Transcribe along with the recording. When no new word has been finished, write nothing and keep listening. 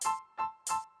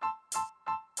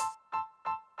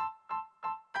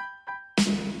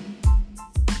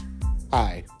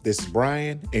Hi, this is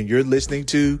Brian, and you're listening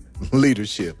to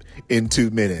Leadership in 2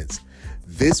 Minutes.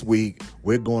 This week,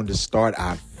 we're going to start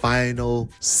our final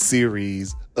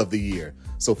series of the year.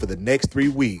 So for the next 3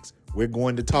 weeks, we're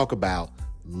going to talk about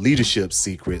leadership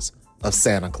secrets of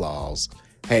Santa Claus.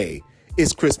 Hey,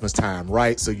 it's Christmas time,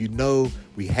 right? So you know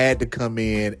we had to come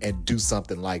in and do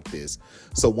something like this.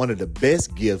 So one of the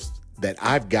best gifts that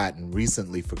I've gotten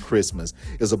recently for Christmas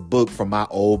is a book from my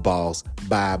old boss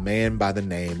by a man by the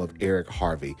name of Eric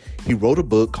Harvey. He wrote a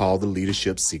book called The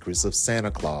Leadership Secrets of Santa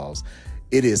Claus.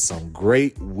 It is some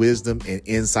great wisdom and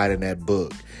insight in that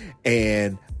book.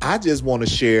 And I just want to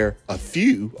share a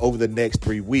few over the next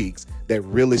 3 weeks that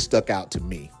really stuck out to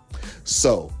me.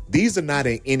 So these are not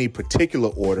in any particular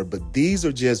order, but these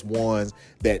are just ones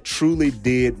that truly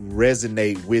did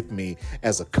resonate with me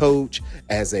as a coach,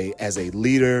 as a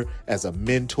leader, as a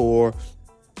mentor,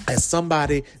 as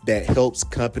somebody that helps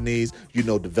companies,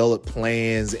 develop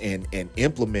plans and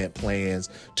implement plans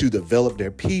to develop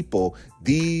their people.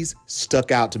 These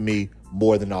stuck out to me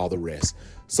more than all the rest.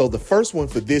 So the first one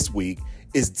for this week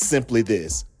is simply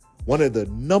this. One of the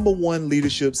number one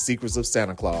leadership secrets of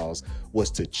Santa Claus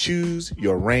was to choose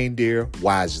your reindeer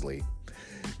wisely.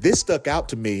 This stuck out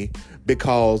to me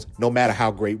because no matter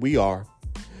how great we are,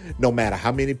 no matter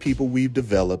how many people we've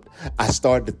developed, I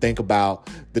started to think about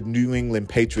the New England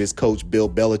Patriots coach Bill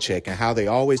Belichick and how they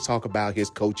always talk about his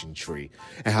coaching tree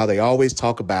and how they always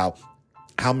talk about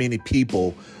how many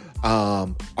people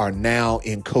are now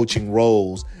in coaching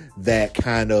roles that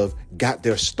kind of got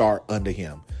their start under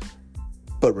him.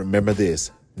 But remember this,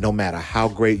 no matter how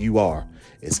great you are,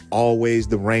 it's always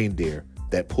the reindeer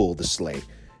that pull the sleigh.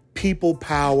 People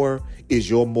power is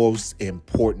your most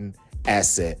important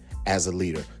asset as a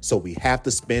leader. So we have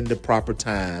to spend the proper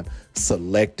time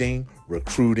selecting,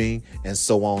 recruiting, and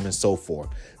so on and so forth.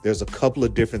 There's a couple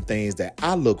of different things that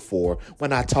I look for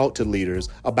when I talk to leaders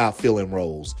about filling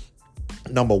roles.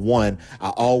 Number one, I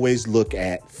always look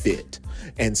at fit.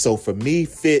 And so for me,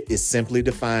 fit is simply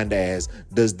defined as,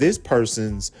 does this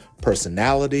person's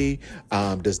personality,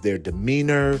 does their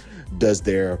demeanor, does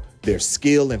their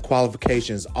skill and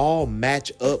qualifications all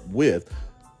match up with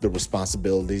the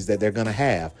responsibilities that they're going to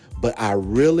have? But I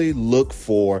really look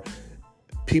for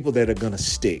people that are going to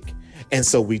stick. And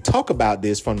so we talk about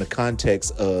this from the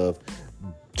context of,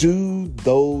 do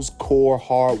those core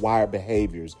hardwired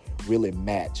behaviors really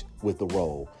match with the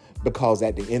role? Because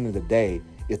at the end of the day,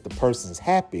 if the person's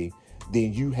happy,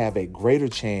 then you have a greater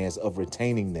chance of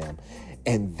retaining them.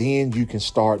 And then you can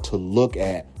start to look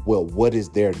at, well, what is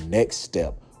their next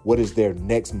step? What is their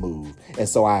next move? And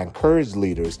so I encourage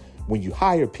leaders, when you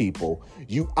hire people,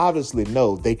 you obviously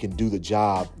know they can do the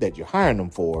job that you're hiring them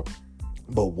for,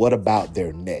 but what about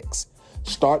their next?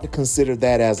 Start to consider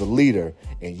that as a leader,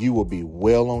 and you will be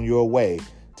well on your way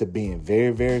to being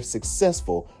very, very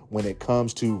successful when it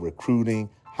comes to recruiting,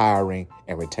 hiring,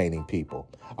 and retaining people.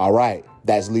 All right,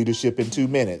 that's Leadership in 2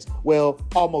 Minutes. Well,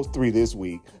 almost 3 this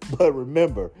week. But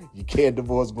remember, you can't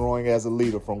divorce growing as a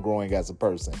leader from growing as a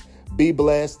person. Be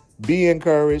blessed, be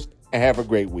encouraged, and have a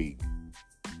great week.